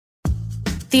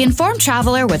The Informed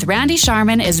Traveler with Randy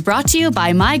Sharman is brought to you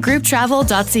by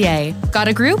mygrouptravel.ca. Got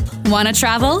a group? Want to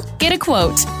travel? Get a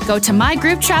quote. Go to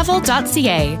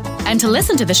mygrouptravel.ca. And to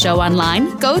listen to the show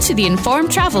online, go to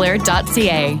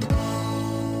theinformedtraveler.ca.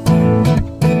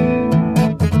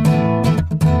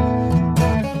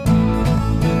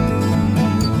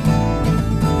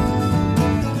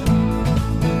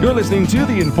 You're listening to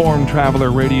the Informed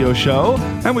Traveler Radio Show,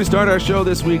 and we start our show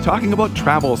this week talking about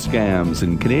travel scams.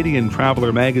 And Canadian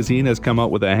Traveler magazine has come out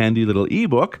with a handy little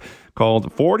ebook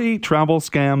called 40 Travel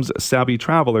Scams Savvy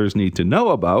Travelers Need to Know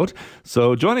About.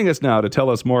 So joining us now to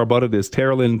tell us more about it is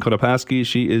Teralyn Kotopaski.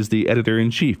 She is the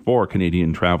editor-in-chief for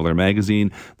Canadian Traveler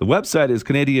magazine. The website is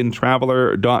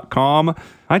canadiantraveler.com.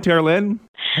 Hi, Teralyn.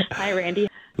 Hi, Randy.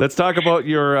 Let's talk about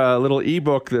your little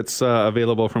ebook that's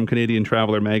available from Canadian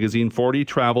Traveler magazine, 40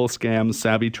 Travel Scams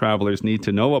Savvy Travelers Need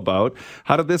to Know About.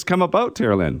 How did this come about,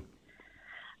 Teralyn?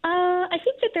 I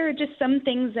think that there are just some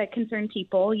things that concern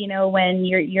people. You know, when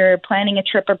you're planning a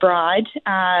trip abroad,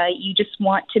 you just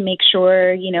want to make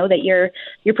sure, you know, that you're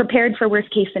prepared for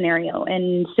worst case scenario.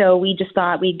 And so we just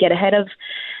thought we'd get ahead of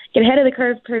the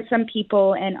curve for some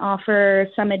people and offer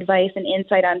some advice and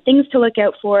insight on things to look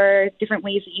out for, different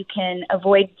ways that you can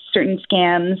avoid certain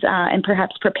scams and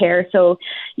perhaps prepare so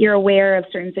you're aware of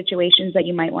certain situations that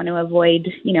you might want to avoid,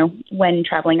 you know, when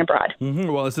traveling abroad.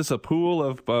 Mm-hmm. Well, is this a pool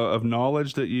of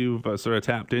knowledge that you've sort of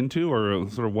tapped into, or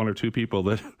sort of one or two people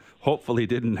that hopefully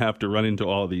didn't have to run into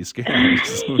all these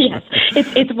scams? Yes,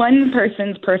 it's one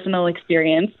person's personal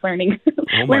experience learn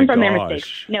from their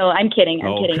mistakes. No, I'm kidding.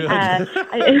 I'm kidding.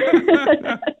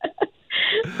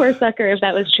 Poor sucker, if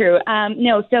that was true.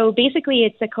 No, so basically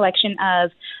it's a collection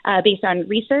of, based on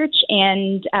research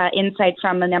and insight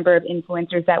from a number of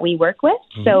influencers that we work with.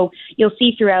 Mm-hmm. So you'll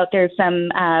see throughout there's some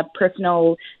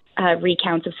personal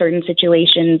recounts of certain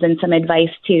situations and some advice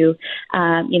to,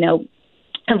 you know,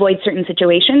 avoid certain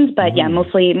situations. But yeah,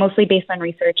 mostly based on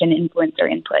research and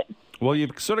influencer input. Well,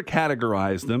 you've sort of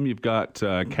categorized them. You've got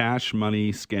cash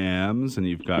money scams, and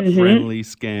you've got friendly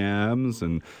scams,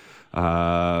 and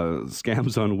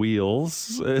scams on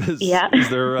wheels. Is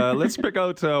there? Let's pick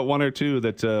out one or two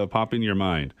that pop in your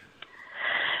mind.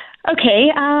 Okay.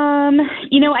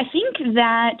 You know, I think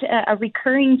that a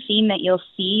recurring theme that you'll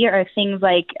see are things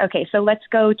like, okay, so let's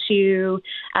go to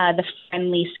the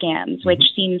friendly scams, which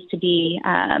seems to be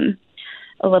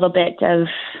a little bit of,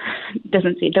 those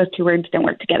two words don't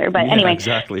work together. But anyway,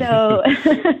 exactly. So,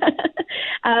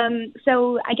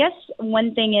 so I guess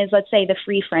one thing is, let's say the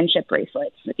free friendship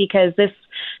bracelets, because this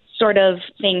sort of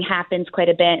thing happens quite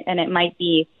a bit, and it might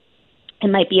be a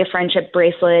friendship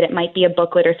bracelet. It might be a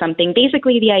booklet or something.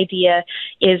 Basically, the idea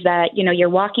is that, you know, you're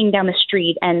walking down the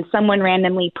street and someone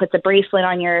randomly puts a bracelet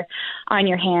on your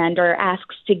hand or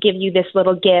asks to give you this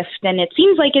little gift. And it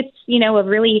seems like it's, you know, a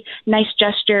really nice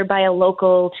gesture by a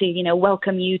local to, you know,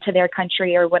 welcome you to their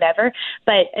country or whatever.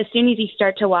 But as soon as you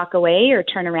start to walk away or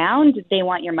turn around, they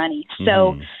want your money.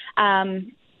 So,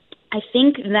 I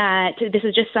think that this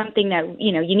is just something that,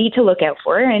 you know, you need to look out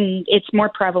for, and it's more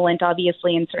prevalent,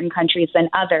 obviously, in certain countries than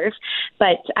others.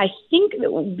 But I think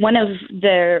one of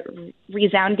the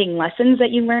resounding lessons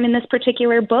that you learn in this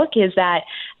particular book is that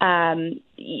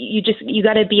you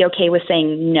got to be okay with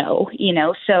saying no, you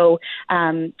know. So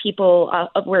people,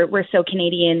 we're so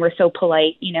Canadian, we're so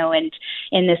polite, you know, and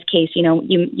in this case, you know,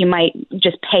 you might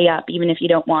just pay up even if you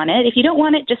don't want it. If you don't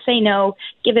want it, just say no,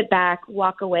 give it back,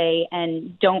 walk away,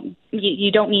 and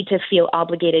you don't need to feel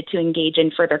obligated to engage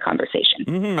in further conversation.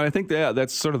 Mm-hmm. I think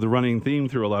that's sort of the running theme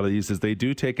through a lot of these is they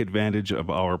do take advantage of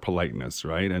our politeness,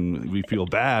 right? And we feel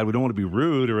bad. We don't want to be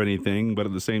rude or anything, but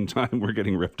at the same time, we're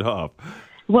getting ripped off.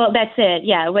 Well, that's it.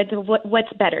 Yeah.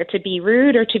 What's better, to be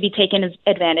rude or to be taken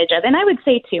advantage of? And I would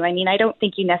say, too, I mean, I don't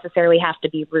think you necessarily have to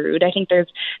be rude. I think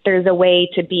there's a way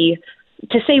to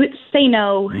say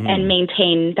no and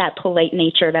maintain that polite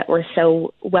nature that we're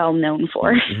so well known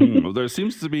for. Well, there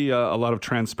seems to be a lot of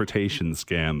transportation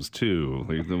scams, too,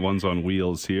 like the ones on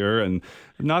wheels here. And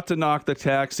not to knock the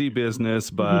taxi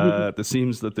business, but it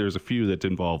seems that there's a few that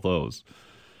involve those.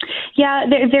 Yeah,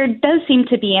 there does seem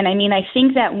to be. And I mean, I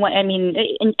think that,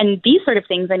 and these sort of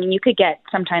things, I mean, you could get,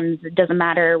 sometimes it doesn't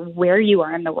matter where you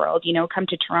are in the world, you know, come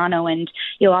to Toronto and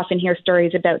you'll often hear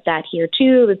stories about that here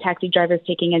too, the taxi drivers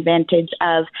taking advantage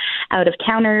of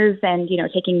out-of-towners and, you know,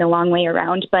 taking the long way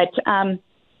around. But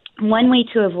one way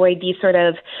to avoid these sort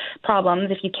of problems,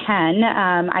 if you can,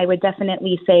 I would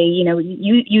definitely say,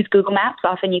 use Google Maps.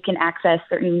 Often you can access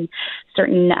certain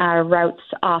routes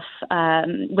off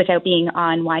without being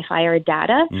on Wi-Fi or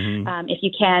data. If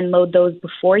you can, load those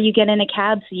before you get in a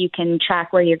cab so you can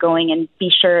track where you're going, and be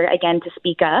sure, again, to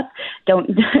speak up. Don't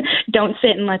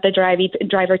sit and let the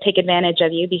driver take advantage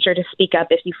of you. Be sure to speak up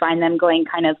if you find them going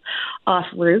kind of off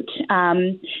route.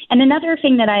 And another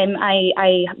thing that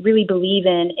I really believe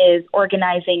in is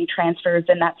organizing transfers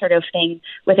and that sort of thing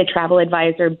with a travel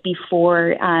advisor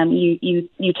before you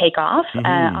take off.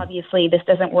 Obviously, this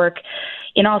doesn't work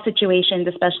in all situations,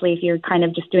 especially if you're kind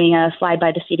of just doing a fly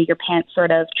by the seat of your pants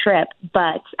sort of trip.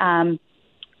 But in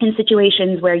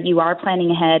situations where you are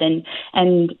planning ahead and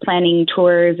planning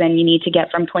tours and you need to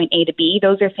get from point A to B,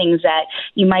 those are things that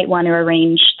you might want to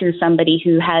arrange through somebody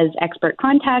who has expert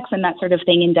contacts and that sort of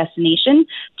thing in destination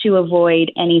to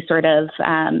avoid any sort of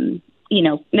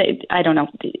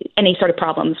any sort of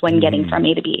problems when getting from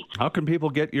A to B. How can people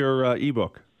get your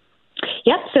ebook?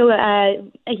 Yep. So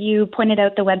you pointed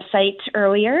out the website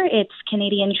earlier. It's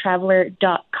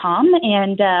CanadianTraveler.com,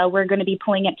 and we're going to be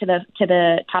pulling it to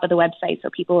the top of the website so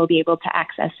people will be able to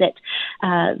access it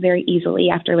very easily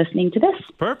after listening to this.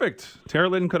 Perfect.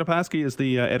 Tara-Lynn Kotopaski is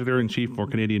the editor-in-chief for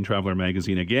Canadian Traveler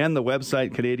magazine. Again, the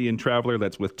website Canadian Traveler,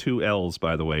 that's with 2 L's,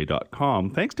 by the way, .com.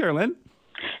 Thanks, Tara-Lynn.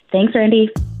 Thanks, Randy.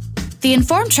 The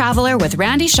Informed Traveler with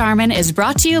Randy Sharman is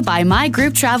brought to you by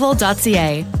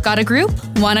mygrouptravel.ca. Got a group?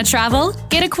 Want to travel?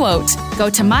 Get a quote. Go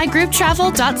to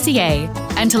mygrouptravel.ca.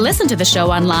 And to listen to the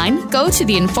show online, go to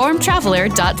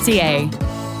theinformedtraveler.ca.